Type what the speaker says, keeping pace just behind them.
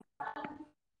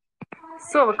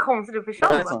Så vad konstigt du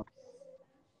försvann.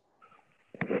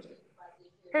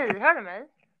 Hej, hör du mig?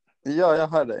 Ja, jag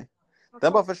hör dig.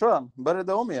 Den bara försvann.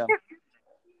 Började om igen.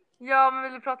 Ja, men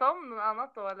vill du prata om något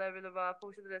annat då? Eller vill du bara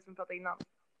fortsätta det som vi pratade innan?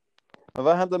 Men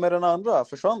vad hände med den andra?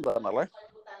 Försvann den eller?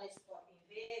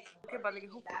 Jag kan bara lägga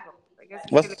ihop den.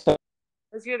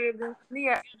 Jag skulle lägga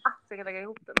ner att jag kan lägga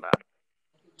ihop den bara.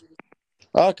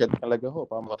 Okej, du kan lägga ihop.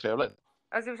 Ja, vad trevligt.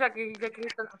 Alltså jag försöker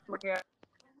hitta något som man kan göra.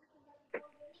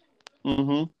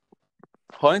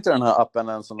 Har inte den här appen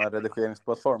en sån här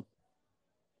redigeringsplattform?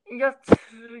 Jag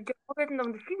vet inte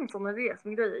om det finns sådana det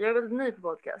som grejer. Jag är väldigt ny på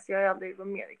podcast. Jag har aldrig varit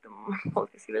med om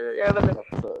podcastgrejer. Jag är väldigt...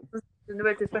 Det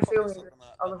var typ första gången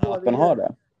appen har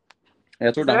det.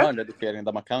 Jag tror den har en redigering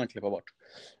där man kan klippa bort.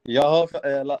 Jag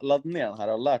har laddat ner den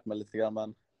här och lärt mig lite grann,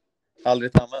 men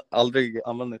aldrig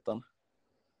använt den.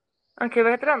 Okej,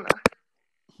 vad heter den då?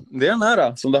 Det är den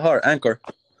här som du har, Anchor.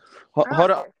 Har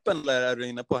du appen eller är du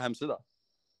inne på hemsida?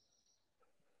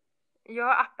 Jag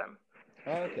har appen.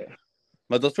 Okej.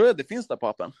 Men då tror jag det finns där på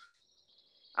appen.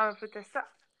 Ja, men får testa.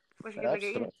 Försöka lägga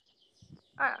in.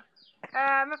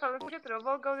 Men fan, fortsätter då.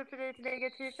 Vad gav det för dig till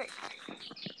negativ effekt?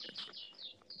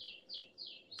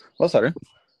 Vad sa du?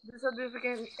 Du sa att du fick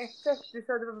en effekt. Du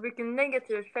sa att det var vilken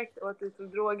negativ effekt av att du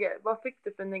tog droger. Vad fick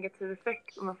du för negativ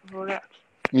effekt om man får fråga?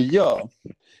 Ja,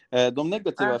 de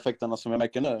negativa effekterna som jag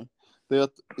märker nu, det är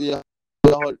att jag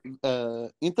har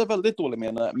inte väldigt dålig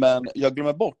minne, men jag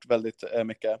glömmer bort väldigt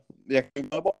mycket. Jag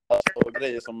glömmer bort alltså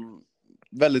grejer som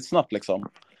väldigt snabbt liksom.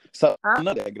 Så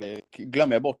det grejer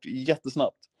glömmer jag bort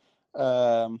jättesnabbt.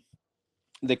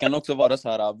 Det kan också vara så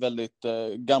här väldigt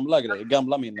gamla grejer,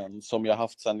 gamla minnen som jag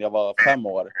haft sedan jag var 5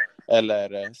 år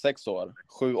eller 6 år,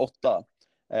 7, 8,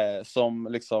 som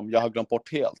liksom jag har glömt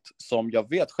bort helt, som jag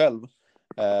vet själv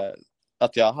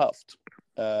att jag har haft.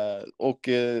 Och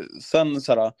sen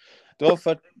så här, det var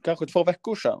för kanske 2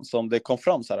 veckor sedan som det kom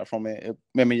fram så här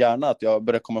med min hjärna att jag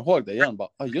började komma ihåg det igen. Bara,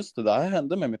 just det, där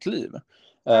hände med mitt liv.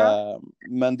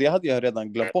 Men det hade jag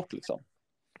redan glömt bort liksom.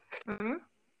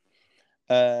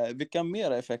 Vilka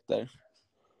mera effekter?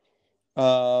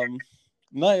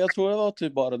 Nej, jag tror det var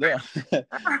typ bara det.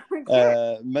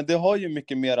 Men det har ju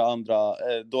mycket mera andra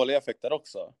dåliga effekter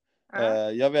också.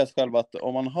 Jag vet själv att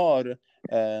om man har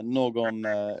någon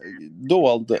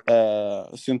dold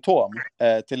symptom,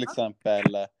 till exempel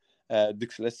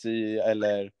dyslexi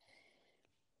eller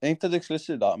inte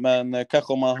dyslexi då, men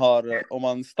kanske om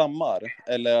man stammar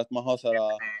eller att man har så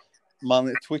här,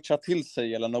 man twitchar till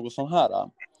sig eller något sånt här.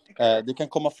 Det kan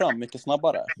komma fram mycket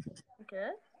snabbare.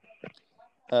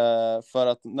 För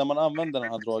att när man använder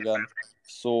den här drogen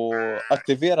så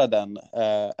aktiverar den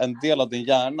en del av din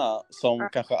hjärna som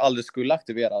kanske aldrig skulle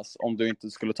aktiveras om du inte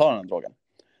skulle ta den här drogen.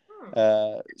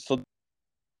 Så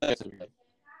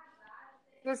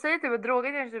jag säger typ att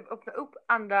droger kanske typ öppnar upp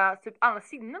andra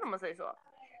sinnen om man säger så.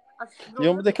 Alltså,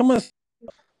 jo, men det kan man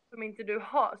som inte du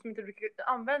brukar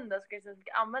använda, så kanske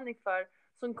det är användning för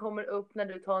som kommer upp när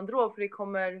du tar en drog, för det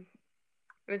kommer,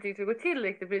 jag vet inte hur det går till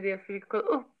riktigt, för det är det jag försöker kolla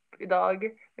upp idag,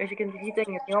 men jag försöker inte hitta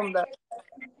ingenting om det,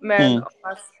 men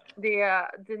det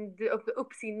öppnar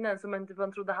upp sinnen som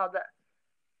man trodde hade.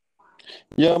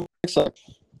 Ja, exakt.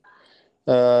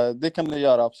 Det kan det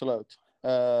göra, absolut. Det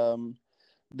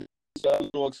är en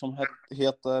drog som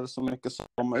heter så mycket som,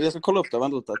 jag ska kolla upp det,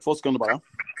 vänta lite, 2 sekunder bara.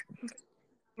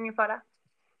 Ingen fara.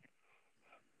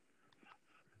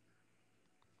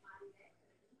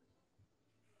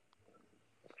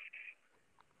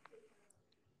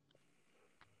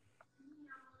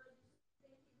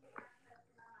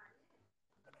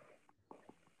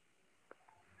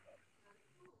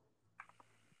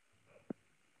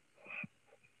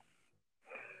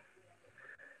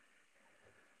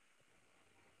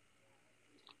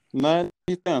 Nej, nu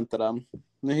hittar jag inte den.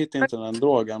 Nu hittar jag inte den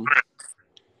drogen.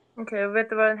 Okej, vet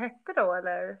du vad den hette då,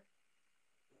 eller?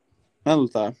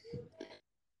 Vänta.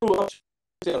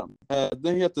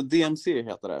 Den heter DMC,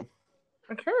 heter det.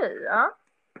 Okej, ja.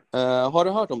 Har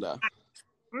du hört om det?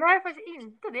 Nej, faktiskt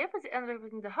inte. Det är faktiskt en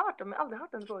jag inte hört om. Jag har aldrig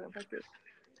hört den drogen faktiskt.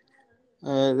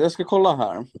 Jag ska kolla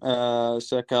här.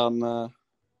 Så jag kan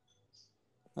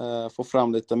få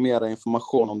fram lite mer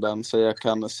information om den, så jag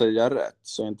kan säga rätt,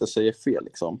 så jag inte säger fel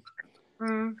liksom.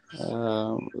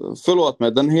 Förlåt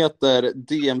mig, den heter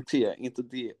DMT, inte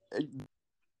D.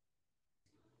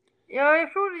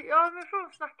 Jag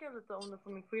får snacka lite om det på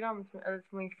mitt program, eller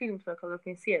på min film som jag kollade på,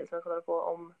 min serie som jag kollade på,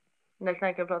 om när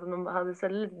knarkare pratade om, de hade så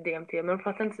lite DMT, men de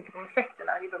pratade inte så mycket om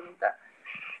effekterna, det de inte.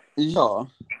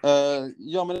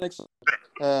 Ja, men liksom,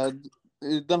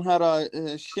 den här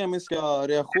kemiska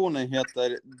reaktionen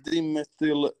heter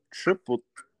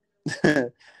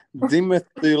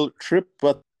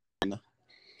dimethyltryptophan,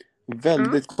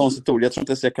 väldigt konstigt ord. Jag tror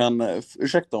inte ens jag kan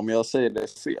ursäkta om jag säger det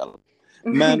fel.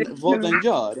 Men vad den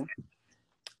gör,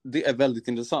 det är väldigt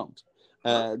intressant.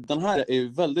 Den här är ju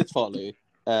väldigt farlig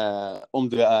om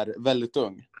du är väldigt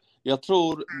ung. Jag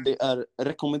tror det är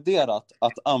rekommenderat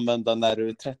att använda när du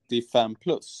är 35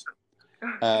 plus.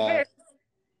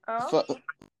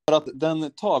 För att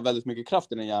den tar väldigt mycket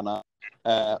kraft i din hjärna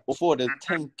och får dig att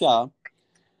tänka,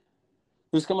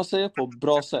 hur ska man säga på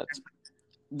bra sätt?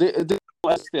 Det är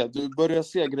LSD. Du börjar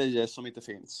se grejer som inte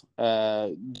finns.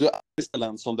 Du är i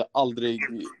ställen som du aldrig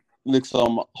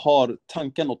liksom har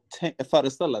tanken att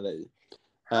föreställa dig.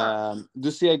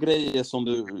 Du ser grejer som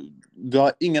du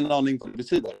har ingen aning vad det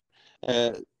betyder.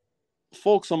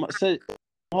 Folk som säger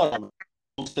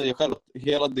själv att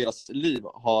hela deras liv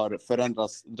har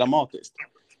förändrats dramatiskt.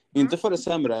 Inte för det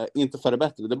sämre, inte för det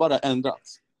bättre. Det bara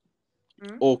ändrats.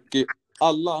 Och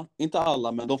inte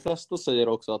alla, men de flesta säger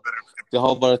också att det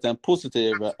har varit en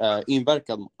positiv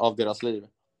inverkan av deras liv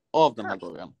av den här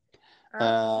drogen.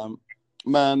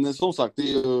 Men som sagt,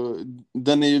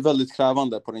 den är ju väldigt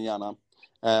krävande på din hjärna.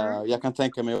 Jag kan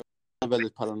tänka mig att jag är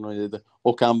väldigt paranoid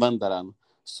och använder den,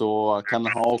 så kan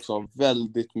den ha också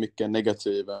väldigt mycket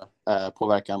negativ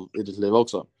påverkan i ditt liv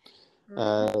också.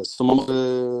 Så man måste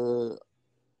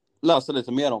läsa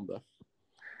lite mer om det.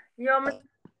 Ja, men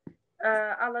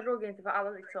alla droger är inte för alla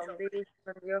liksom. Det är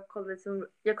jag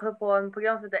kollade på en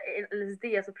program som heter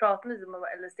LSD, så pratade lite om vad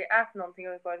LSD är för någonting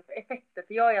och vad det är för effekter.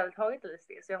 För jag har aldrig tagit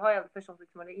LSD, så jag har aldrig förstått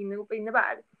liksom vad det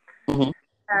innebär.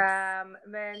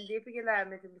 Men det fick jag lära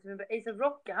mig typ som Ace of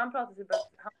Rock. Han pratade typ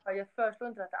att jag föreslår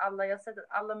inte att alla, jag har sett att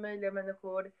alla möjliga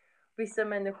människor, vissa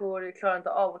människor klarar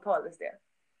inte av att ta LSD.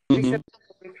 Vissa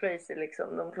blir crazy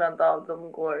liksom, de klarar inte av,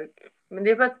 de går. Men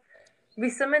det är för att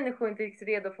vissa människor inte är riktigt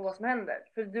redo för vad som händer.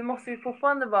 För du måste ju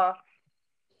fortfarande vara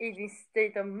i din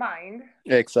state of mind.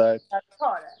 Exakt. Att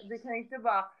ta det. Du kan inte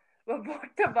bara vara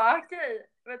borta och bara okej,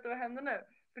 vet du vad händer nu?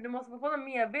 För du måste fortfarande vara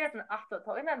medveten att du har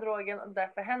tagit den här drogen och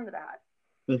därför händer det här.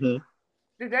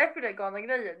 Det är därför det är galna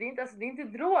grejer. Det är inte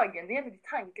drogen, det är inte ditt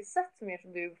tankesätt som är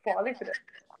som du är farlig för det.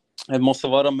 Det måste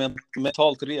vara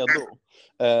mentalt redo.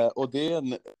 Och det är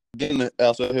en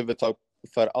alltså huvudtag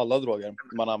för alla droger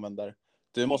man använder.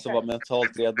 Du måste vara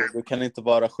mentalt redo. Du kan inte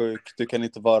vara sjuk. Du kan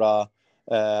inte vara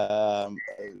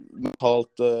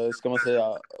mentalt, ska man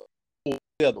säga,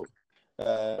 oredo.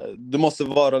 Du måste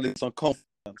vara liksom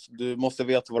confident. Du måste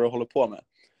veta vad du håller på med.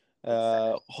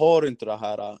 Har du inte det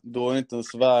här, då är det inte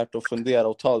ens värt att fundera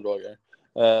och ta droger.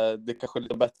 Det är kanske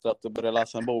lite bättre att du börjar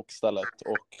läsa en bok istället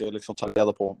och liksom ta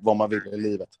reda på vad man vill i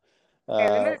livet.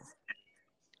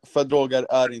 För droger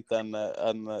är inte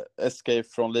en escape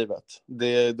från livet.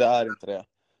 Det är inte det.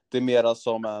 Det är mera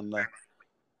som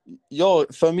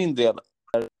för min del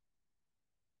är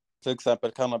till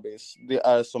exempel cannabis, det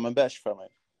är som en bärs för mig.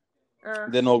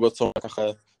 Det är något som jag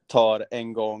kanske tar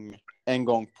en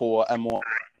gång på en månad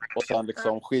och sen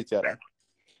liksom skiter jag det.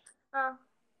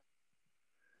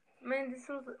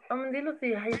 Men det låter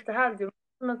ju jättehärligt.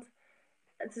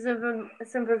 Till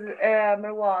exempel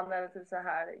marijuana eller typ så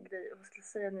här grejer. Vad ska jag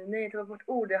säga nu? Nej, det var bort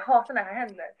ord. Jag hatar när det här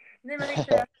händer. Nej, men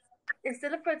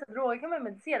istället för att ta droger kan man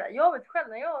meditera. Jag vet själv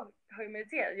när jag har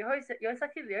mediterat. Jag har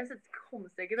sagt till dig, jag har sett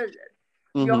konstiga grejer.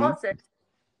 Jag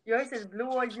har sett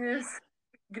blå ljus,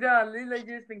 grönlila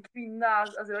ljus med en kvinna.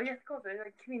 Alltså det var jättekonstigt. Det var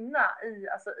en kvinna i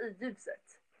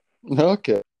ljuset.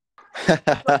 Okej.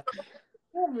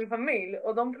 På min familj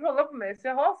och de kollar på mig, så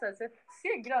jag har så jag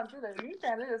ser grönt i det, inte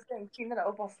heller jag ser en kvinna där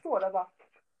och bara står där bara,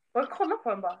 och jag kollar på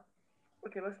den bara,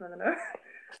 okej, vad som händer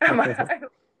nu?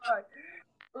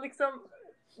 Och liksom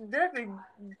därför,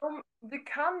 du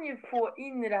kan ju få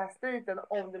in i det här staten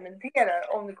om du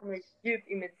mediterar, om du kommer djupt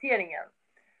i mediteringen.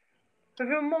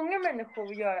 För många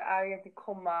människor gör är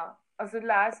egentligen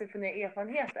lära sig från dina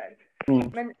erfarenheter.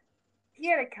 Men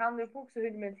här kan du också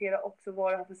hur du mediterar också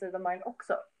vad du har för sida av mind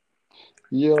också.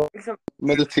 Ja,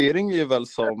 meditering är ju väl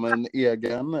som en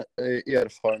egen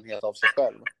erfarenhet av sig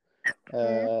själv.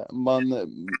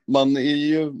 Man är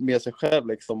ju med sig själv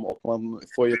liksom, och man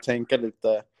får ju tänka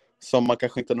lite som man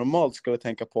kanske inte normalt skulle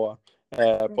tänka på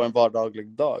en vardaglig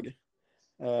dag.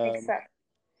 Exakt.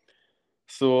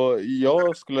 Så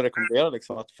jag skulle rekommendera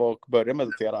liksom, att folk börjar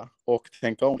meditera och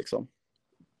tänka om liksom.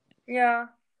 Ja,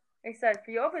 exakt.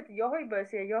 För jag har ju börjat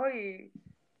se,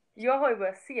 jag har ju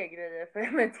börjat se grejer för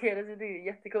jag mediterar, så det är ju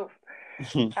jättekult.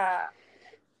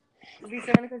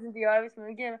 Vissa människor kanske inte gör vissa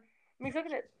grejer,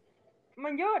 men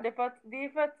man gör det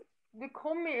för att du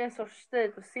kommer i en sorts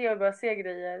state och börjar se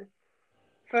grejer.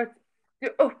 För att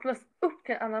du öppnas upp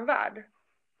till en annan värld.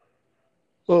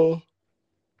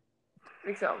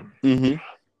 Liksom.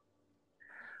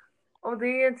 Och det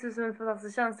är inte som en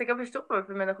fantastisk känsla. Jag kan förstå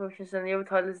varför människor känner jag vill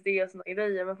ta LSD och såna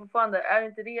grejer. Men fortfarande, är du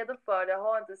inte redo för det,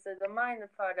 har inte state of mind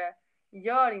för det,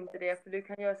 gör inte det.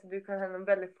 För du kan hända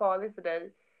väldigt farligt för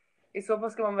dig. I så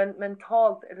fall ska man vara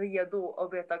mentalt redo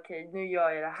och veta okej, nu gör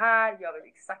jag det här, jag vet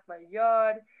exakt vad jag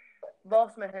gör.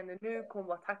 Vad som än händer nu kommer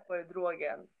vara tack vare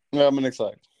drogen. Ja, men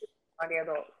exakt. Man är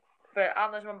redo. För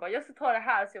annars man bara, jag ska ta det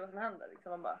här och se vad som händer. Liksom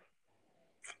man bara,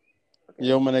 okay.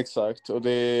 Jo, men exakt. Och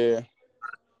det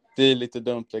är lite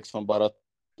dumt liksom bara att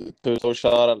tuta och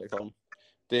köra liksom.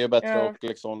 Det är bättre att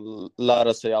liksom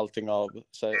lära sig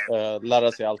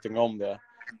allting om det.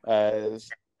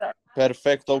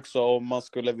 Perfekt också om man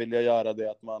skulle vilja göra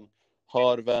det, att man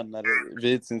har vänner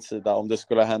vid sin sida om det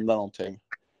skulle hända någonting.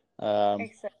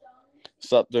 Exakt.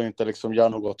 Så att du inte liksom gör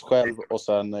något själv och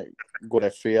sen går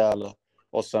det fel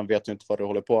och sen vet du inte vad du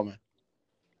håller på med.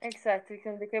 Exakt, det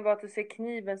kan ju vara att du ser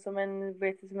kniven som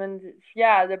en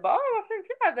fjäder. Bara, varför en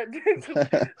fjäder? Du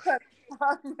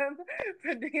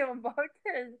för det man bara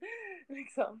okej.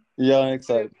 Liksom. Ja,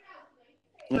 exakt.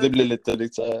 Det blir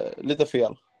lite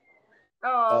fel.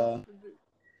 Ja,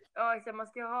 exakt. Man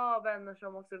ska ha vänner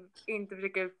som också inte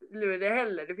försöker lura dig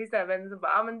heller. Det finns även vänner som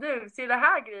bara, men du, ser det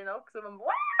här grejerna också? Man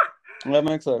bara, ja,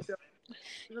 men exakt.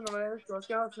 Man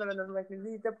ska ha sina vänner som verkligen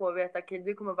litar på och veta okej,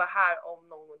 du kommer vara här om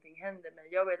någonting händer. Men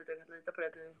jag vet att du kan lita på det,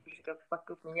 att du försöker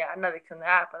backa upp min hjärna liksom, när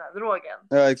jag är på den här drogen.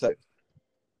 Ja, exakt.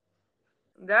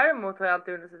 Däremot har jag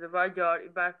alltid undrat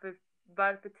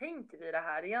varför tänker vi det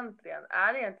här egentligen?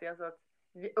 Är det egentligen så att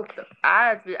vi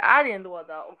är i en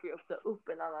låda och vi öppnar upp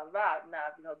en annan värld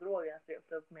när vi har drogen, att vi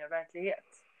öppnar upp mer verklighet?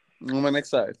 Men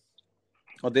exakt.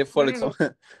 Och det får liksom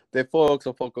det får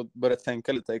också folk att börja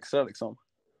tänka lite extra liksom.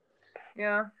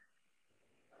 Ja.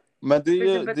 Men det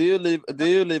är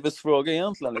ju livets fråga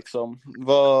egentligen liksom.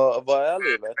 Vad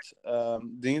är livet?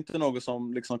 Det är inte något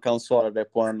som liksom kan svara det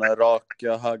på en rak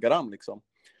högaram liksom.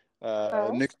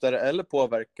 Nykter eller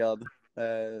påverkad,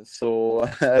 så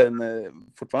är det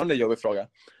en fortfarande jobbig fråga.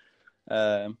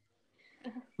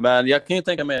 Men jag kan ju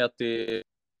tänka mig att det är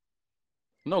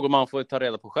något man får ta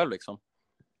reda på själv liksom.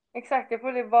 Exakt, jag får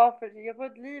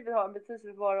att livet har en betydelse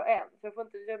för var och en. Så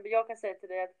jag kan säga till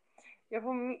dig att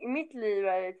mitt liv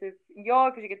är typ,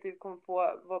 jag försöker typ komma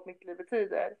på vad mitt liv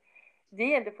betyder. Det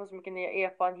är inte att få så mycket nya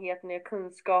erfarenheter, nya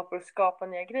kunskaper och skapa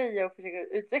nya grejer och försöka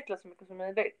utveckla så mycket som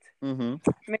möjligt. Mm-hmm.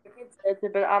 Men jag kan inte säga att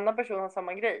typ en annan person har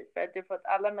samma grej. För att det är för att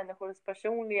alla människors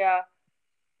personliga,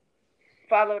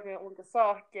 för alla har med olika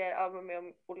saker, alla har med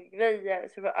om olika grejer.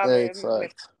 Så för alla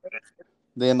exakt.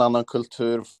 Det är en annan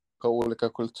kultur, olika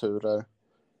kulturer.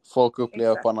 Folk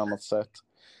upplever på ett annat sätt.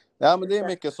 Ja, men det är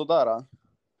mycket sådär.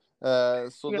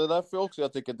 Så det är därför också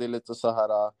jag tycker det är lite så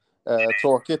här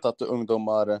tråkigt att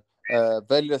ungdomar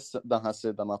väljer den här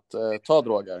sidan att ta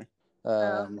droger.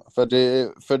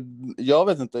 För jag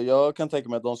vet inte, jag kan tänka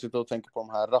mig att de sitter och tänker på de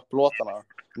här rapplåtarna.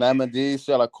 Nej, men det är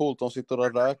så jävla coolt, de sitter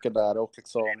och röker där och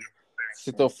liksom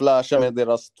sitter och flashar med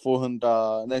deras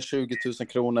 20 000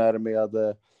 kronor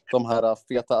med de här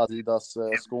feta Adidas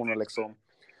skorna liksom.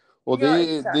 Och det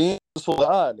är inte så det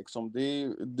är liksom.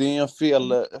 Det är en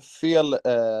fel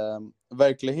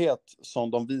verklighet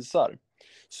som de visar.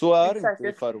 Så är det inte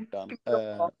i förorten.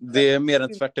 Det är mer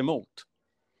än tvärt emot.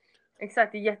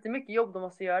 Exakt, det är jättemycket jobb de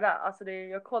måste göra. Alltså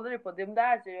jag kollade på det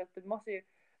där,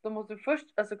 de måste först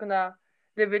alltså kunna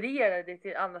leverera det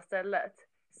till andra stället.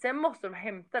 Sen måste de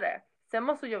hämta det. Sen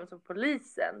måste de jobba som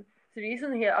polisen. Så det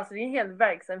är en hel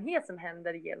verksamhet som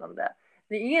händer igenom det.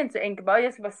 Det är inte så enkelt bara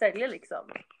jag ska bara sälja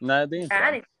liksom. Nej, det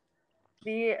är inte.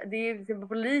 Det är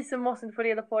polisen måste inte få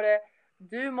reda på det.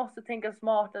 Du måste tänka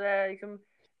smartare liksom.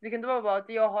 Det kan inte vara bara att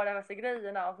jag har de värsta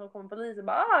grejerna och så kommer polisen och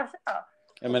bara tja.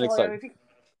 Ja, men exakt.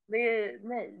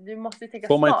 Nej, du måste ju tänka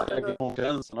smart. Får man smart. inte lägga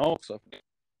konkurrenserna också?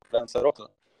 Konkurrenser också.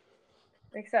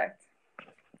 Exakt.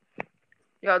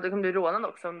 Ja, du kommer bli rånad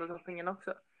också om du tar pengarna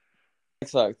också.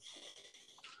 Exakt.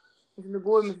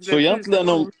 Så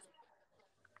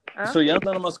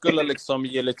egentligen om man skulle liksom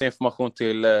ge lite information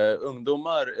till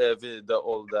ungdomar vid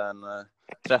åldern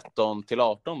 13 till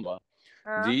 18 va?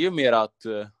 Det är ju mer att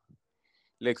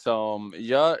liksom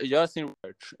gör sin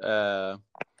research.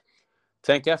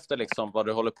 Tänk efter liksom vad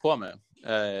du håller på med.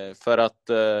 För att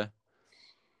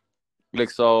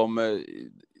liksom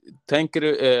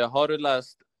har du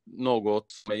läst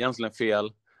något som är egentligen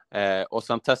fel och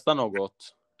sen testa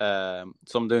något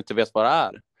som du inte vet vad det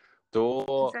är,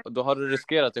 då har du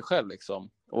riskerat det själv liksom.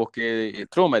 Och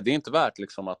tro mig, det är inte värt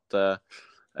liksom att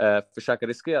försöka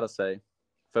riskera sig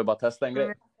för att bara testa en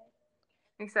grej.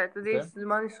 Exakt, och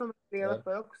man är så mycket levat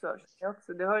för också.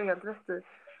 Det har du helt rätt i.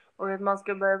 Och att man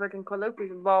ska börja verkligen kolla upp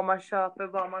liksom, vad man köper,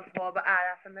 vad man tar, vad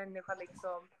är det för människa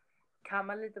liksom. Kan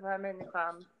man lita på den här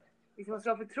människan? liksom, man ska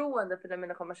ha förtroende för den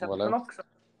människan man köper från också.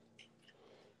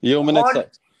 Jo, men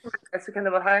exakt. Så kan det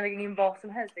vara, här lägger in vad som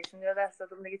helst liksom. Jag läste att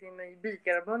de lägger in i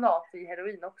bikarbonat i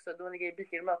heroin också. De lägger i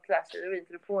bikarbonat clash heroin,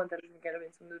 så du får inte lika mycket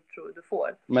heroin som du tror du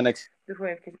får. Men du får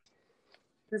inte.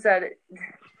 Det är så här,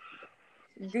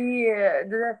 det är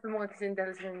därför många kanske inte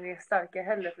heller känner sig starka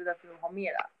heller, för det är därför de har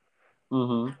mera.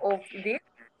 Och det,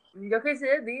 jag kan ju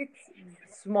säga, det är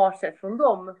ett smart sätt från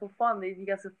dem, men fortfarande är det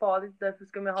ganska farligt. Därför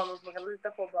ska man ha någon som man kan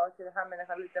lita på. Bara till den här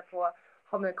människan litar på,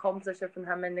 har mina kompisar köpt den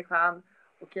här människan.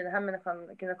 Okej, den här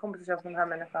människan, kan jag kompisar köpa den här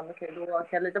människan, okej, då kan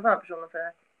jag lita på den här personen,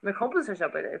 för men kompisar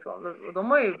köper det ifrån och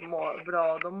de har ju må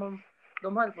bra,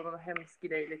 de har inte fått någon hemsk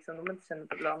grej liksom, de har inte känt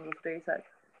på land och det är så här.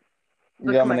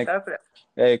 Då kan man köra på det.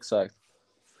 Ja, exakt.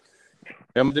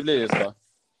 Ja, men det blir ju så.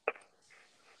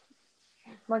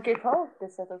 Man kan ju ta upp det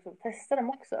sätt också, testa dem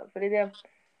också, för det är det.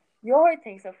 Jag har ju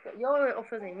tänkt så ofta, jag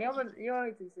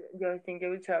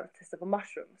vill testa på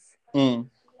mushrooms.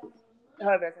 Det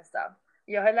har jag velat testa.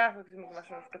 Jag har lärt också hur mycket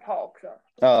mushrooms ska ta också.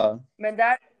 Men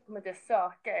där kommer inte jag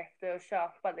söka efter att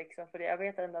köpa liksom, för det. Jag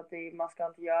vet ändå att man ska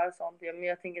inte göra sånt. Men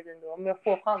jag tänker att ändå, om jag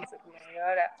får chansen kommer jag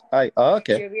göra det.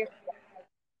 Okay.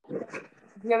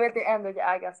 Jag vet ändå att jag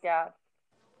är ganska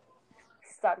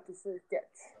stark i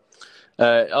psyket.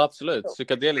 Absolut,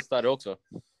 psykedeliskt är det också.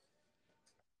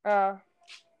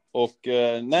 Och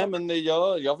nej, men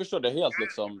jag förstår det helt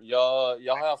liksom.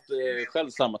 Jag har haft själv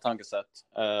samma tankesätt.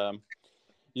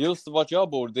 Just vart jag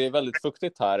bor, det är väldigt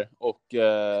fuktigt här. Och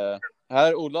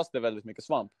här odlas det väldigt mycket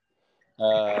svamp.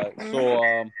 Så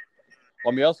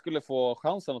om jag skulle få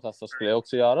chansen att testa skulle jag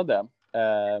också göra det.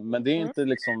 Men det är inte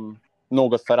liksom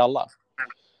något för alla.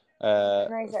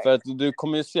 För att du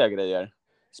kommer ju se grejer.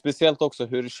 Speciellt också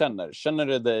hur du känner. Känner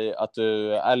du dig att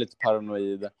du är lite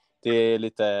paranoid? Det är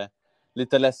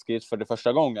lite läskigt för det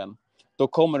första gången. Då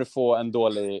kommer du få en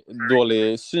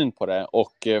dålig syn på det.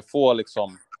 Och få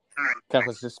liksom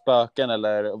kanske se spöken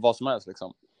eller vad som helst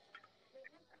liksom.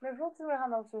 Men jag tror det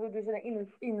handlar också om hur du känner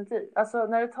inuti. Alltså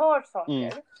när du tar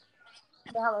saker.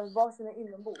 Det handlar om vad du känner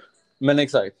inombords. Men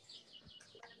exakt.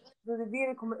 Så det är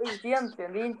det kommer ut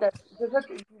egentligen. Det är inte.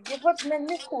 Jag får att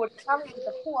människor kan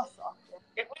hitta på saker.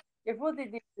 Jag får att det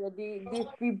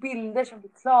är bilder som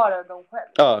förklarar dem själv.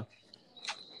 Ja.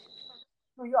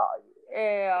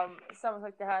 Så samma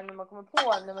sak det här när man kommer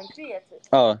på när man är kreativ.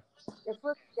 Ja. Jag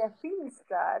får att det finns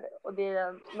där. Och det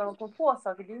är när man kommer på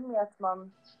saker. Det är mer att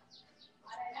man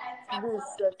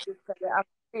visar en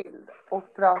bild.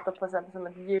 Och pratar på exempel som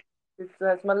ett ljud.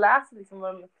 Så man läser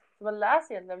liksom man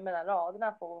läser egentligen mellan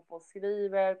raderna på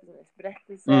skriver, på sina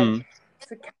berättelser.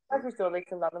 Så kan man förstå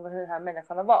liksom hur den här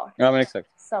människan har varit. Ja, men exakt.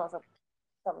 Samma sak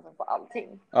på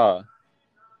allting. Ja.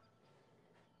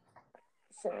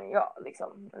 Känner jag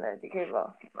liksom. Eller det kan ju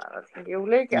vara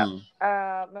olika.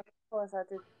 Men får så här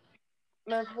typ.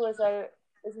 Men får så här,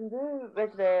 liksom du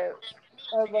vet det,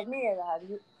 har varit med i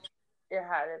det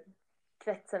här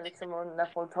kretsen liksom, och när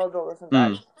folk tar droger och sånt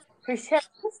där. Hur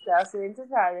känns det? Alltså det är inte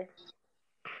så här.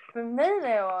 För mig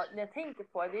när jag tänker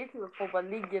på det är typ att folk bara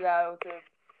ligger där och typ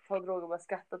tar droger och bara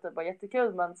skrattar typ, bara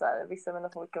jättekul, men så här, vissa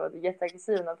människor folk kan vara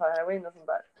jätteaggressiva när de tar heroin och sånt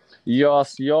där. Ja,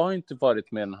 alltså, jag har inte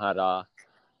varit med den här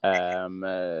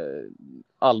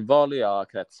allvarliga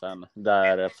kretsen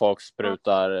där folk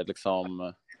sprutar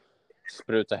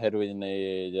heroin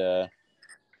i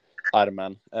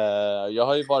armen. Jag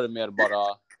har ju varit mer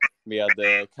bara med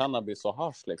cannabis och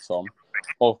hasch liksom.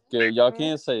 Och jag kan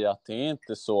ju säga att det är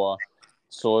inte så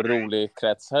rolig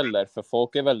krets heller, för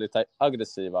folk är väldigt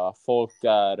aggressiva. Folk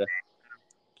är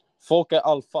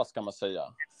alfa, kan man säga.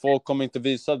 Folk kommer inte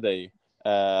visa dig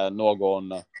någon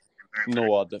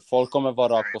nåd. Folk kommer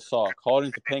vara rakt på sak. Har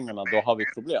inte pengarna, då har vi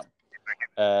problem.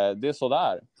 Det är så det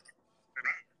är.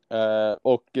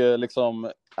 Och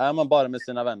liksom är man bara med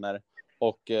sina vänner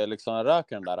och liksom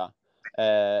röker den där.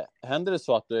 Händer det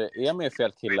så att du är med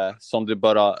fel kille som du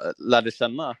bara lärde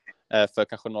känna för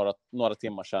kanske några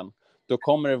timmar sedan, då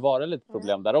kommer det vara lite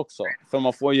problem där också. För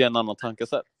man får ju en annan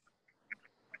tankesätt.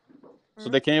 Så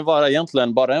det kan ju vara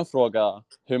egentligen bara en fråga.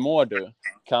 Hur mår du?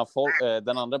 Kan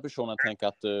den andra personen tänka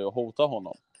att du hotar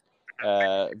honom?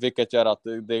 Vilket gör att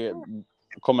det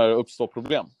kommer uppstå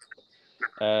problem.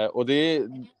 Och det är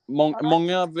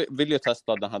många vill ju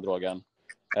testa den här drogen.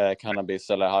 Cannabis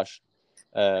eller hasch.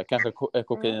 Kanske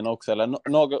kokain också.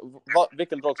 Eller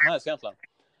vilken drog som helst egentligen.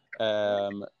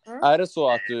 Är det så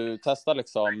att du testar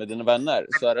liksom med dina vänner,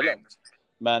 så är det lugnt.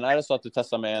 Men är det så att du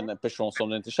testar med en person som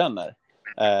du inte känner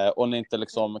och ni inte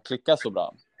liksom klickar så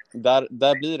bra,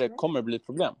 där kommer det bli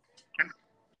problem.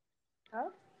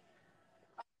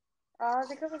 Ja,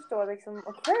 det kan jag förstå liksom.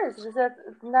 Okej, så det säger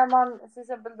att när man till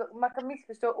exempel man kan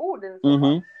missförstå orden.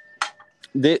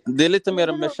 Det är lite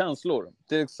mer med känslor.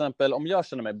 Till exempel om jag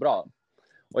känner mig bra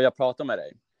och jag pratar med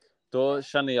dig, då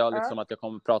känner jag liksom att jag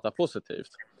kommer prata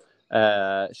positivt.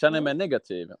 Känner jag mig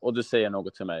negativ och du säger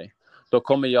något till mig, då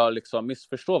kommer jag liksom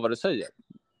missförstå vad du säger.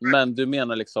 Men du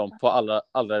menar liksom på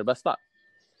allra det bästa.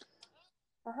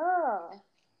 Aha.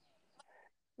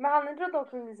 Men han tror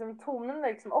också liksom tonen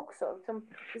liksom också.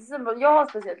 Jag har en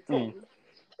speciell ton.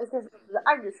 Jag ska säga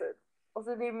aggressiv. Och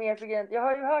så det är mer för jag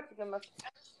har ju hört liksom att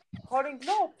har du en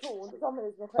glad ton, då kommer det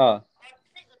liksom själv. Ja.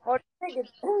 Har du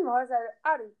så här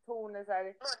arg ton, så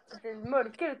här lite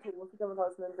mörkare ton, så kan man ta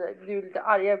det som du är lite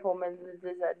argare på, men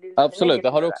lite så här, lite Absolut, det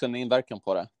har också en inverkan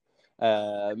på det.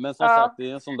 Men som sagt,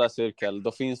 i en sån där cirkel,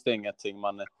 då finns det ingenting.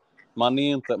 Man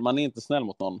är inte snäll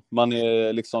mot någon. Man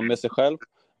är liksom med sig själv.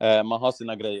 Man har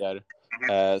sina grejer.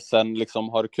 Sen liksom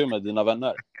har du kul med dina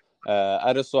vänner.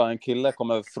 Är det så att en kille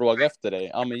kommer fråga efter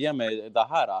dig, men ge mig det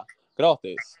här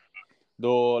gratis,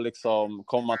 då liksom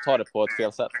kommer man ta det på ett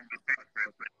fel sätt.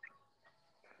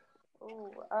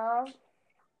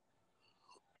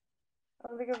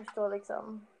 Det kan jag förstå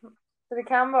liksom. Så det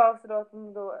kan vara också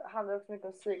då handlar det också mycket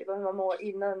om psyket och hur man mår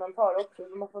innan man tar det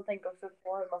också. Man får tänka också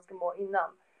på hur man ska må innan.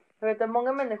 Jag vet att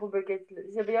många människor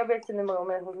jag vet att många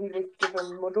människor som dricker för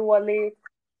att må dåligt,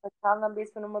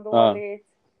 cannabis för att må dåligt.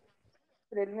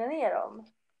 För det lugnar ner dem.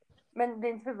 Men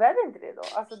det förvärrar inte det då.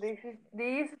 Alltså det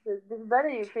förvärrar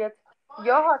ju för att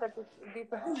jag har hört att det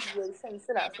förhöjer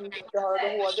känslorna som inte har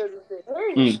ADHD och det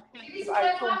förhöjer.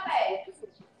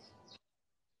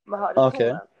 Man hör det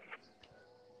tonen.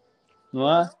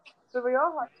 Nej. Så vad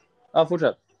jag har... Ja,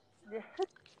 fortsätt. Det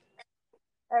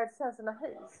är att känslorna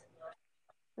höjs.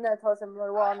 När jag tar sig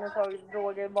marijuana, tar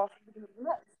droger, vad som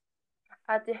helst.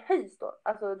 Att det höjs då.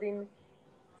 Alltså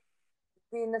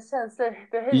dina känslor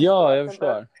behöjs. Ja, jag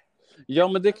förstår. Ja,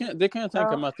 men det kan jag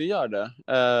tänka mig att det gör det.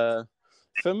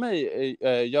 För mig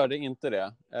gör det inte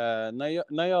det.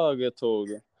 När jag tog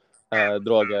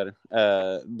droger,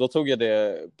 då tog jag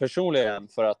det personligen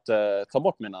för att ta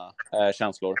bort mina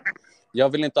känslor. Jag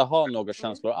vill inte ha några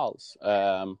känslor alls.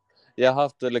 Jag har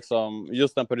haft liksom,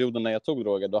 just den perioden när jag tog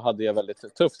droger, då hade jag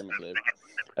väldigt tufft i mitt liv.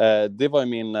 Det var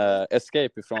min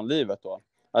escape från livet då.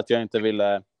 Att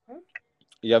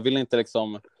jag ville inte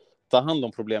liksom ta hand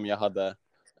om problem jag hade.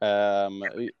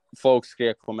 Folk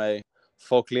skrek på mig,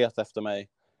 folk letade efter mig.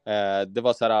 Det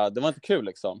var inte kul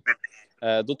liksom.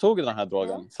 Då tog jag den här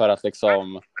drogen för att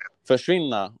liksom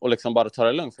försvinna och liksom bara ta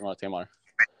det lugnt för några timmar.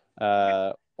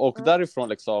 Och därifrån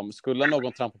liksom, skulle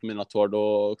någon trampa på mina tår,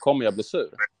 då kommer jag bli sur.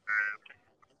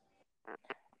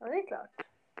 Ja, det är klart.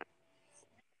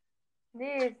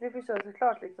 Det förstår jag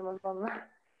såklart liksom att man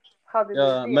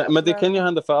hade men det kan ju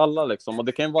hända för alla liksom. Och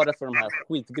det kan ju vara för de här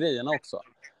skitgrejerna också.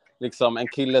 Liksom en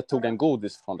kille tog en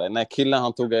godis från dig. Nej, killen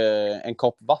han tog en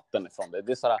kopp vatten ifrån dig.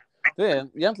 Det är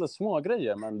egentligen små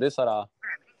grejer, men det är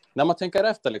när man tänker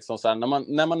efter liksom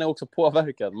när man är också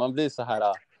påverkad, man blir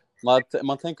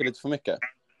man tänker lite för mycket.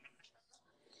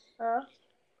 Ja.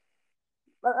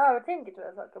 Man övertänker tror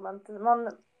jag saker.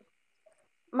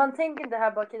 Man tänker inte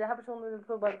här bara, okej, den här personen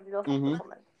tror bara att jag ska på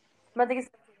mig. Man tänker så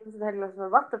det här glas med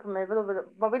vatten på mig.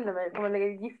 Vad vill du mig? Kommer lägga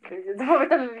gift i det? Man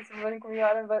vet aldrig liksom vad den kommer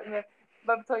göra.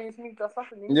 Bara ta just mitt glas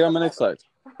vatten. Ja, men exakt.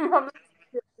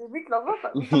 Det är mitt glas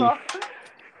vatten.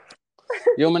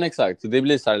 Jo, men exakt. Det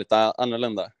blir lite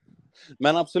annorlunda.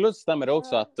 Men absolut stämmer det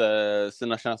också att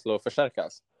sina känslor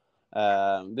förstärkas.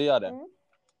 Det gör det.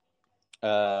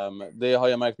 Det har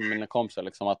jag märkt med mina kompisar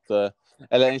liksom, att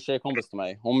eller en tjejkompis till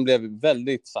mig, hon blev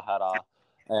väldigt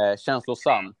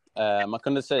känslosam. Man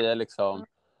kunde säga liksom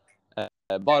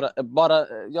bara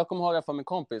jag kommer ihåg att min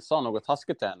kompis sa något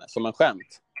taskigt till henne som en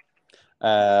skämt.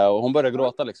 Och hon började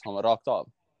gråta liksom rakt av.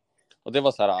 Och det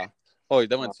var oj,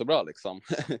 det var inte så bra liksom.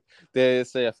 Det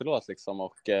säger förlåt liksom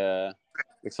och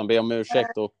liksom be om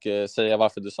ursäkt och säga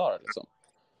varför du sa det liksom.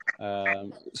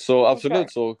 Så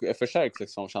absolut så förstärks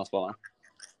liksom känslorna.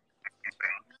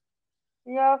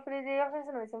 Ja, för det är det jag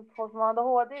känner liksom folk med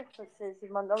ADHD precis,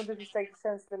 du förstärker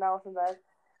känslorna och sådär.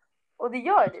 Och det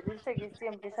gör det. Det förstärker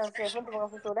extremt mycket känslor. Jag tror inte många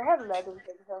förstår det heller att du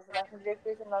förstärker känslorna. För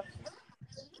det är som att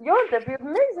jag inte, för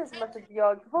mig känns det som att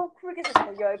folk brukar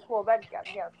säga att jag är påverkad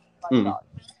varje dag.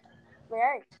 Men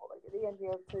jag är inte påverkad. Det är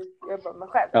egentligen jag bara mig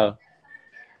själv. Ja.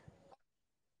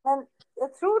 Men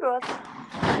jag tror då att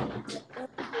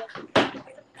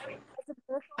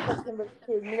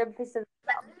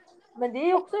men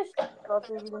det är också så att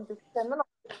du vill inte känna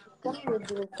någonting.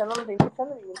 Du vill inte känna någonting. Du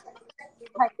känner ingenting.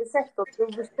 Tankesätt och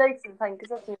du förstärks din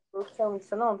tankesätt och du inte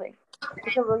känna någonting.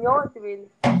 Om jag inte vill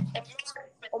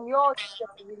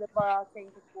ville bara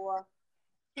tänka på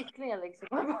kycklingar liksom.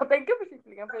 Bara tänka på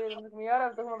kycklingar för det kommer göra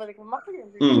att de kommer väldigt massa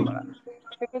grejer.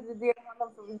 För det handlar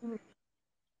om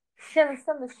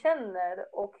känslan du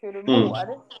känner och hur du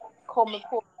mår kommer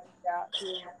påverka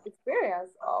din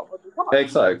experience av vad du tar.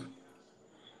 Exakt.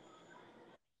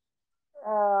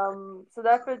 Så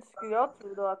därför skulle jag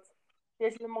tro då att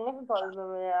jag känner många som tar det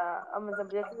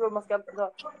med jag tror man ska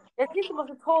jag tycker inte man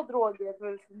ska ta droger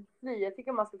för att fly. Jag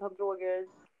tycker man ska ta droger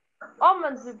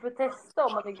typ för att testa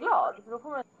om man är glad, för då får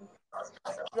man en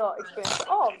bra experience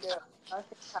av det.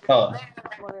 Ja.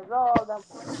 Man är bra, det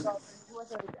här bra, får man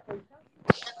känna lite höjt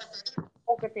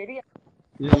och att det är det.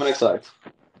 Ja, men exakt.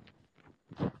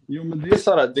 Jo, men det är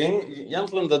så här, det är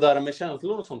egentligen det där med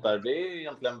känslor och sånt där, det är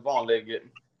egentligen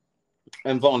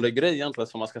en vanlig grej egentligen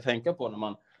som man ska tänka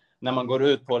på när man går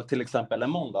ut på till exempel en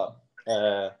måndag.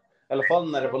 I alla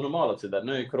fall när det var normala tider.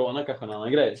 Nu är corona kanske en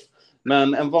annan grej.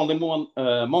 Men en vanlig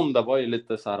måndag var ju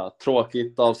lite så här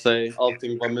tråkigt av sig.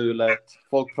 Allting var mulet.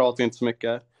 Folk pratar inte så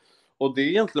mycket. Och det är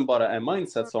egentligen bara en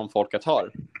mindset som folket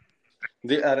har.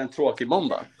 Det är en tråkig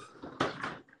måndag.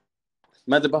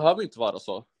 Men det behöver inte vara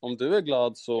så. Om du är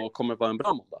glad så kommer det vara en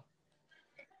bra måndag.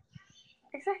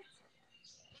 Exakt.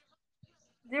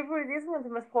 Det är det som inte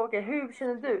mest påverkar. Hur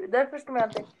känner du? Därför ska man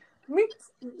alltid...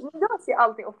 Jag ser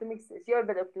allting optimistiskt. Jag är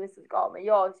väldigt optimistisk av mig.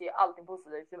 Jag ser allting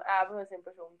positivt. Även om jag ser en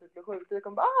person typ blir sjuk. Jag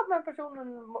kommer bara, men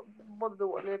personen mådde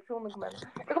dåligt. Personen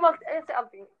kommer... Jag ser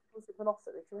allting positivt på något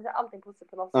sätt. Jag ser allting positivt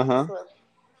på något sätt.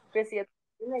 Så jag ser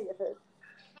det negativt.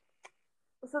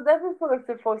 Så därför får jag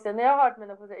upp folk säga, när jag har hört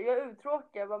människor säga, jag är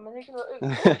uttråkad. Men hur kan du vara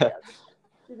uttråkad?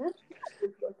 Det är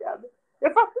uttråkad.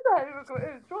 Jag fattar det här hur man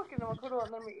kommer uttråkad när man corona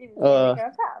när man är inne i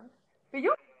karantän. För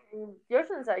jag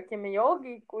känner så här, okay, men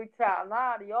jag går och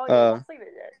tränar, jag gör massa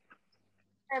grejer.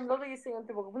 Ändå lägger serien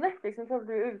tillbaka på Netflix, men tror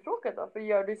du är uttråkad då? För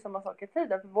gör du samma sak i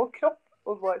tiden. För vår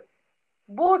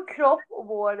kropp och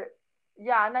vår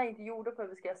hjärna är inte gjorda för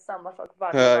att vi ska göra samma sak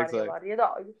varje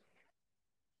dag.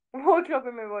 Vår kropp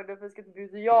är med för att vi ska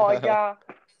ut och jaga.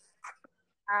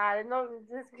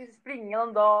 Vi ska springa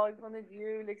någon dag, man är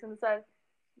djur liksom så här.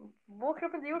 Vår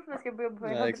kropp är inte gjord för att vi ska börja på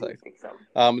en pandemi liksom.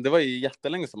 Ja, men det var ju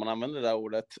jättelänge som man använde det där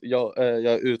ordet. Jag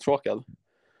är uttråkad.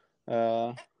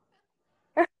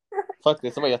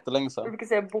 Faktiskt, det var jättelänge sedan. Vi brukar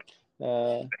säga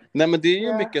nej, men det är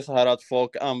ju mycket så här att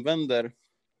folk använder...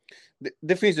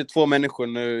 Det finns ju två människor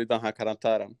nu i den här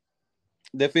karantären.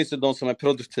 Det finns ju de som är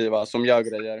produktiva, som gör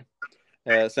grejer.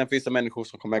 Sen finns det människor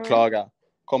som kommer klaga.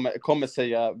 Kommer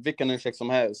säga vilken ursäkt som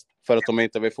helst för att de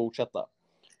inte vill fortsätta.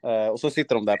 Och så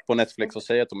sitter de där på Netflix och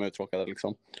säger att de är uttråkade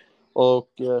liksom. Och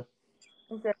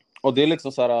det är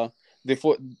liksom så här,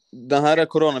 den här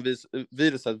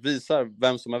coronaviruset visar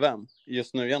vem som är vem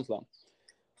just nu egentligen.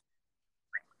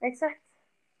 Exakt.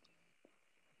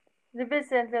 Det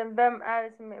visar egentligen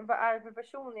vad är det för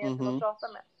person egentligen man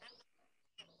pratar med.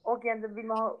 Och egentligen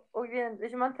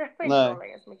vill man träffar inte någon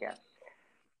längre så mycket.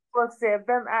 Och se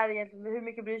vem är egentligen, hur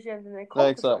mycket bryr sig egentligen en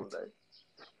kompis om dig.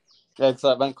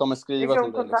 Exakt, vem kommer skriva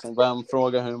till dig liksom? Vem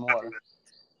frågar hur du mår?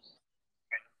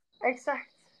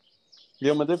 Exakt.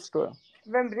 Jo, men det förstår jag.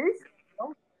 Vem bryr sig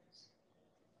om?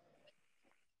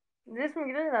 Det är som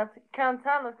grejen att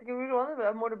karantänen, tycker vi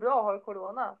corona, mår du bra, har du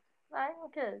corona? Nej,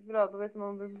 okej, bra, då vet man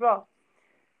om det blir bra.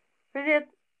 För det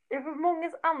jag får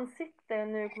mångas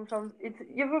ansikten nu kommer fram. Det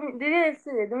är det jag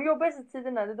säger, de jobbigaste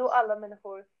tiderna, det är då alla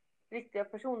människor, riktiga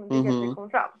personer, det kommer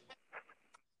fram.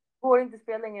 Det går inte att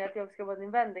spela längre att jag ska vara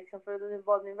din vän liksom, för det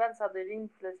var din vän så hade det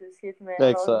inte skrivit med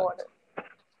en rad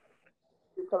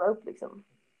du kollar upp liksom.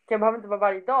 Det behöver inte vara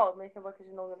varje dag, men det kan vara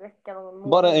kanske någon vecka, någon månad.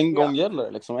 Bara en gång gäller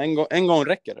det liksom. En gång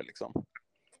räcker det liksom.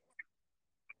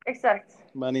 Exakt.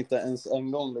 Men inte ens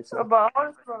en gång liksom. Och bara, har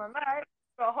du corona? Nej.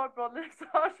 Har ett bra liv så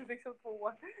hörs det liksom 2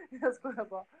 år. Jag skojar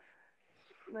bara.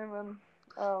 Nej men,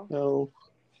 ja. Det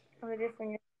är det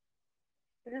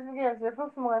som är jag får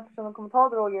också många personer som kommer ta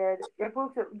droger. Jag får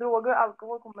också, droger och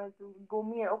alkohol kommer inte gå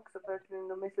mer också för att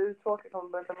de är så uttråkade kommer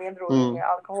börja ta mer droger och mer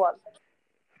alkohol.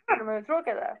 De är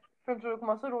uttråkade. För de tror det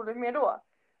kommer vara så roligt mer då.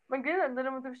 Men grejen är,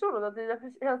 de inte förstår då att det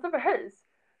är hälsa förhöjs.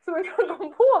 Så man kan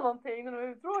komma på någonting när de är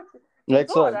uttråkade.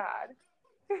 Exakt. Det här.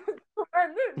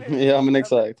 Ja, men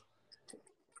exakt.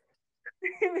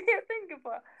 Det jag tänker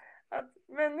på. Att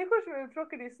människor som är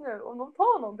uttråkade just nu, om de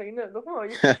tar någonting nu, då kommer de vara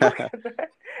jättetråkade.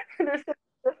 För det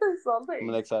finns allting.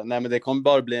 Men exakt. Nej, men det kommer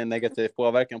bara bli en negativ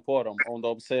påverkan på dem. Om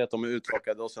de säger att de är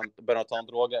uttråkade och sen börjar ta en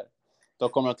droger. Då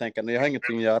kommer de att tänka, nej jag har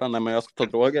ingenting att göra, nej men jag ska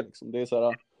ta droger. Liksom. Det är så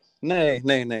här,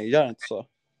 nej, gör inte så.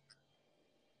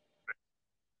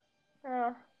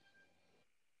 Ja.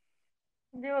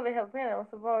 Det håller helt med om.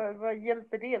 Så vad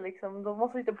hjälper det liksom? De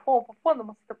måste hitta på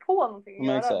någonting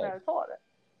att göra när de tar det.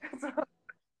 Så,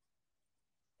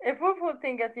 jag får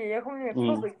tänka att jag kommer bli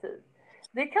mer produktiv.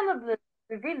 Det kan det bli,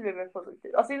 du vill bli mer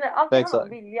produktiv. Alltså allt handlar om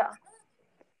vilja.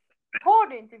 Har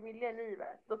du inte vilja i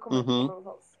livet, då kommer du inte Mhm. komma hos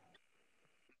oss.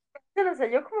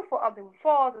 Jag kommer få allting på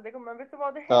fat. Det kommer, vet du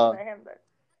vad, det Ja. händer.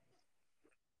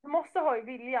 Du måste ha i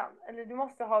viljan. Eller du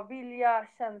måste ha vilja,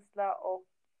 känsla och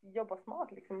jobba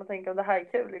smart liksom. Och tänka att det här är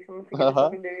kul liksom. Och tycka att Aha.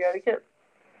 det du gör är kul.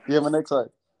 Ja, men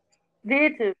exakt. Det är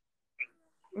typ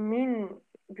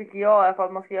tycker jag i alla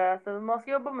fall man ska göra. Så man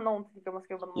ska jobba med någonting, tycker jag man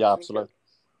ska jobba med Ja, någonting absolut. kul.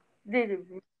 Det är typ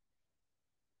min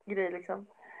grej liksom.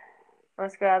 Om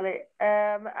jag ska vara ärlig.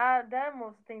 Men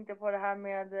däremot så tänkte jag på det här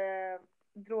med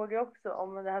droger också.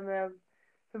 Om det här med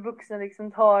hur vuxna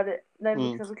liksom tar, när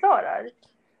vuxna förklarar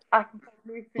att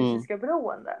det är fysiska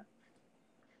beroende.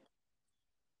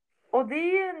 Och det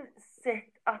är ju en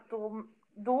sätt att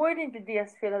då är det inte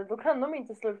deras fel, då kan de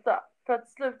inte sluta. För att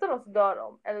slutar de så dör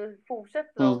de, eller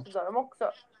fortsätter de så dör de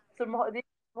också. Så de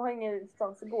har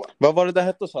ingenstans att gå. Vad var det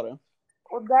hette, sa du?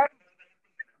 Och där,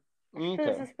 Okay.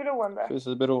 fysiskt beroende.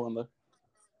 Fysiskt beroende.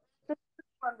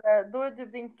 Då är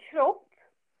typ din kropp.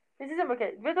 Det är till exempel,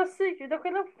 okej, vet du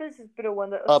skillnad på fysiskt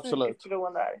beroende och psykiskt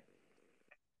beroende är?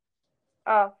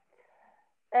 Ja.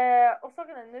 Och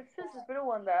saken är, när fysiskt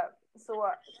beroende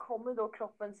så kommer då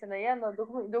kroppen känna igen och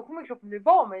då kommer kroppen bli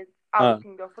van med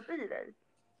allting du har fått i dig.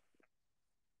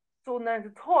 Så när du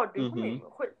inte tar det, kommer ju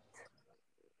skit.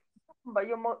 Man bara,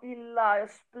 jag mår illa, jag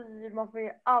spyr, man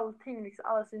får allting, liksom,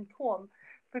 alla symptom.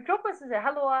 För kroppen säger,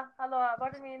 hallå,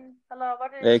 vart är min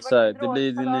Exakt, drog? det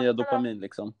blir din nya dopamin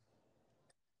liksom.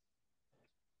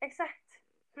 Exakt,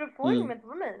 för du får ingen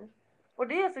dopamin. Och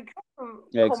det är så kroppen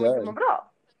Exakt. kommer inte må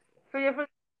bra. För jag får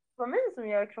dopamin som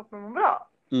gör kroppen må bra.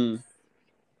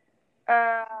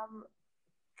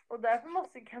 Och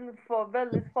därför kan det vara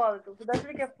väldigt farligt. Och därför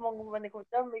tycker jag för många människor,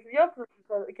 jag tror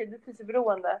att okej, du finns i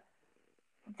beroende.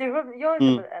 Jag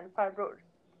har en farbror.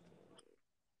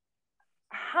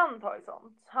 Han tar ju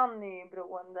sånt. Han är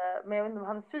beroende, men jag vet inte om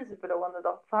han är fysiskt beroende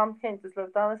dock. För han kan inte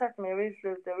sluta. Han har sagt att jag vill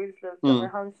sluta, men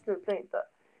han slutar inte.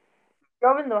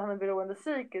 Jag vet inte om han är beroende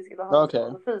psykiskt eller han är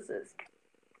beroende fysisk.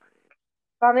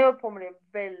 Han har hållit på med det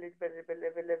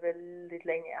väldigt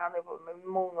länge. Han har hållit på med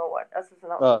många år. Alltså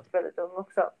sen han var väldigt ung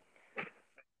också.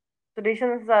 Så det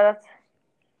känns så här att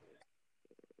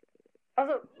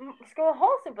alltså, ska man ha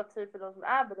sympati för de som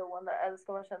är beroende eller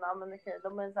ska man känna men okej,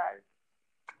 de är så här,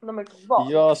 de är kvar?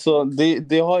 Ja, så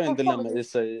det har en dilemma i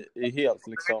sig helt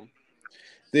liksom.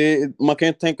 Man kan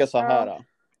ju tänka så här.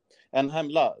 En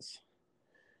hemlös.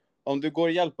 Om du går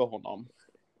och hjälper honom.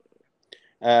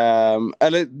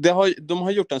 Eller de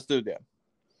har gjort en studie.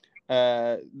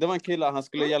 Det var en kille, han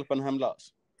skulle hjälpa en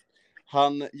hemlös.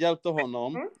 Han hjälpte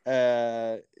honom.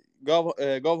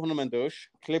 Gav honom en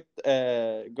dusch.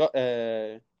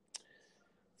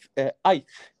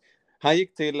 Han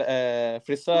gick till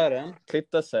frisören,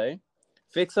 klippte sig,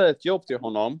 fixade ett jobb till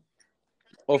honom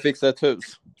och fixade ett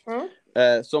hus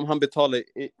som han betalade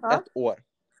i 1 år.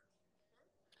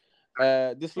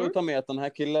 Det slutade med att den här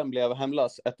killen blev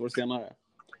hemlös 1 år senare.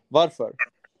 Varför?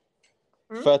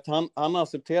 För att han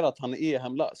accepterar att han är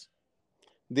hemlös.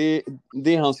 Det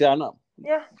är hans hjärna.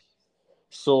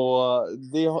 Så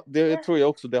det tror jag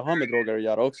också, det har med droger att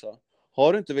göra också.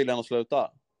 Har du inte viljan att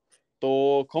sluta,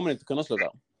 då kommer du inte kunna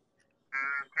sluta.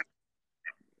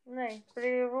 Nej, för det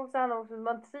är också annat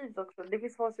man trivs också. Det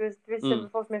finns folk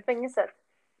som är i fängelset.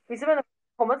 Vissa människor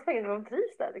kommer till fängelset och de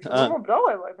trivs där. Liksom. De mår bra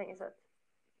att vara i fängelset.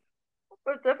 Och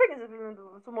utan fängelset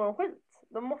så mår de skit.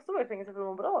 De måste vara i fängelset för att de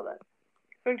mår bra där.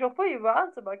 För en kropp är ju bara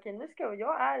alltså bara, okej,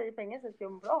 jag är i fängelset,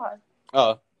 jag mår bra här.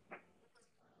 Ja.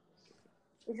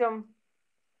 Liksom,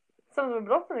 som med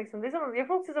brotten liksom. Det är som, jag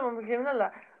får också samma med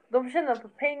kriminella. De känner på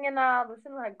pengarna, de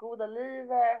känner det här goda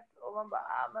livet. Och man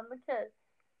bara, men okej.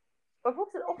 Och jag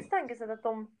får också tänka sig att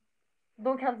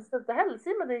de kan inte sluta heller.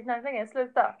 Säger man det i knarklängen,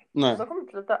 sluta. Nej. De kommer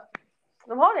inte sluta.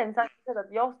 De har en tanke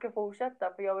att jag ska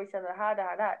fortsätta för jag vill känna det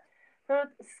här. För att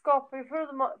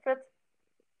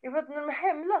när de är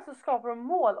hemlösa så skapar de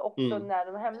mål också när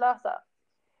de är hemlösa.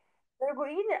 När du går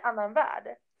in i en annan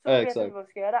värld så vet du vad du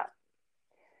ska göra.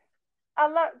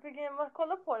 När man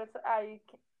kollar på det så är ju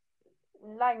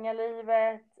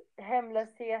langarlivet,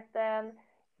 hemlösheten,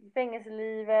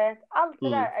 fängelselivet, allt det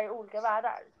där är olika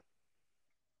världar.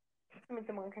 Som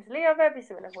inte många kanske lever,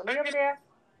 vissa människor lever det.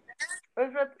 Och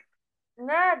jag tror att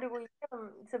när du går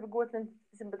igenom, till exempel går till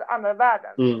en andra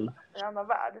världen, en annan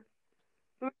värld,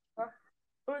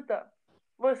 då vänta,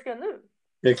 vad ska jag nu?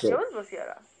 Jag vet inte vad jag ska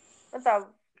göra. Vänta,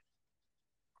 alltså,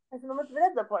 de är inte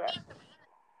beredda på det.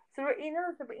 Så innan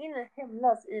man släpper in en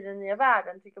hemlös i den nya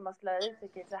världen tycker man ska lära ut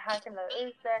sig, så här kan lära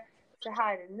ut det, så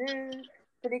här är det nu.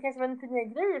 För det kanske var en nya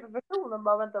grej för personen,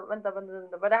 bara vänta, vad är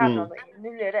det här för någonting? Nu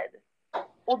blir jag rädd.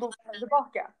 Och då kommer jag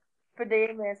tillbaka. För det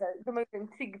är mer så här, de har gjort en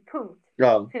trygg punkt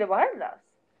till att vara hemlös.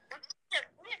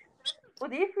 Och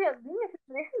det är fel, det är inget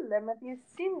fel heller, men det är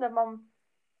synd att man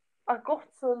har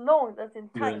gått så långt att sin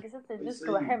tanke så att du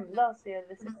ska vara hemlös i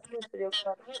reception för det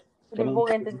också. För du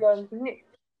vågar inte göra något nytt.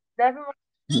 Därför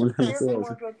måste jag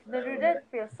komma att när du är rädd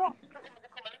för jag sa.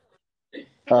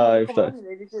 Ja, just det.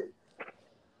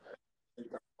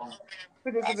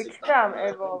 För du är så bekväm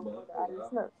är vad det är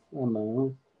just nu.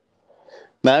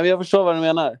 Nej, men jag förstår vad du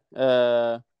menar.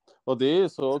 Och det är ju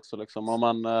så också liksom, om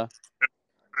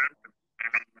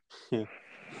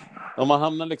man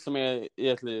hamnar liksom i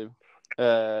ett liv,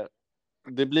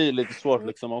 det blir lite svårt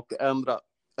liksom att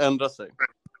ändra sig.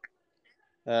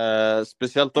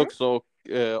 Speciellt också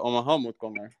om man har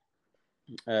motgångar.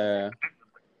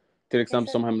 Till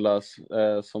exempel som hemlös,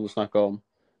 som du snackade om.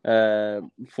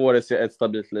 Får det ett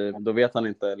stabilt liv, då vet han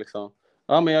inte liksom,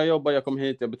 men jag jobbar, jag kom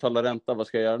hit, jag betalar ränta, vad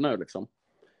ska jag göra nu liksom?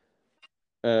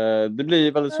 Det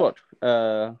blir väldigt svårt.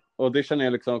 Och det känner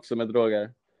jag liksom också med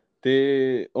droger.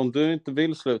 Om du inte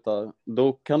vill sluta,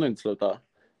 då kan du inte sluta.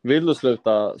 Vill du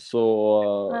sluta,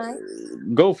 så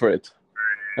go for it.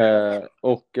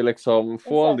 Och liksom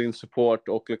få all din support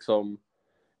och liksom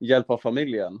hjälpa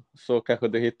familjen, så kanske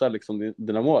du hittar liksom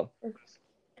dina mål.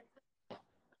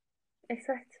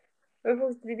 Exakt.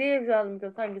 Och det är ju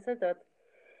allmänt tankesättet.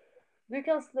 Du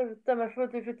kan sluta, men för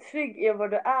att du är för trygg i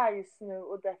vad du är just nu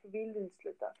och därför vill du inte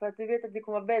sluta. För att du vet att det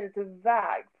kommer väldigt tuff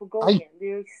väg på gången. Det är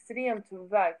ju extremt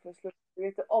tuff väg för att sluta. Du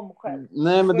vet det om själv.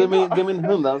 Nej, men det är min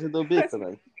hund, han sitter och biter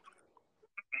mig.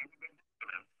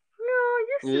 Ja,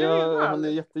 just det. Ja, han är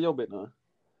jättejobbig nu.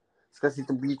 Ska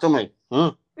sitta och bita mig.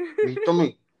 Bita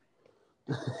mig.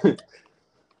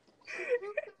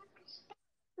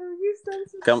 Just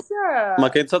det, man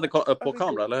kan inte sätta på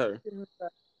kamera, eller hur?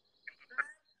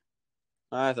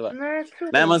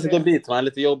 Nej, man sitter och biter, han är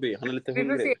lite jobbig. Han är lite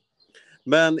hungrig.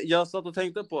 Men jag satt och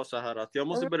tänkte på så här att jag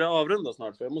måste börja avrunda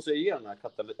snart, för jag måste ge den här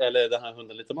katten, eller den här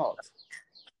hunden lite mat.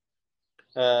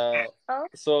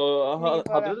 Så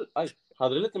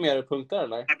hade du lite mer punkter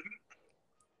eller?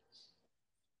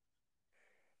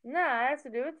 Nej, så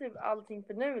det är typ allting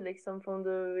för nu liksom. För om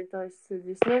du inte har tid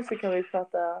just nu så kan vi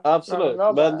prata. Absolut,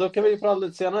 men då kan vi prata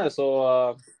lite senare, så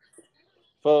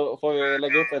får vi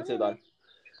lägga upp en tid där.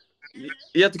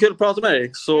 Jättekul att prata med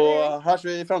dig, så hörs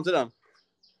vi i framtiden.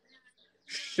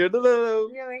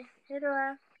 Tjodaloo! Hej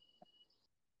då!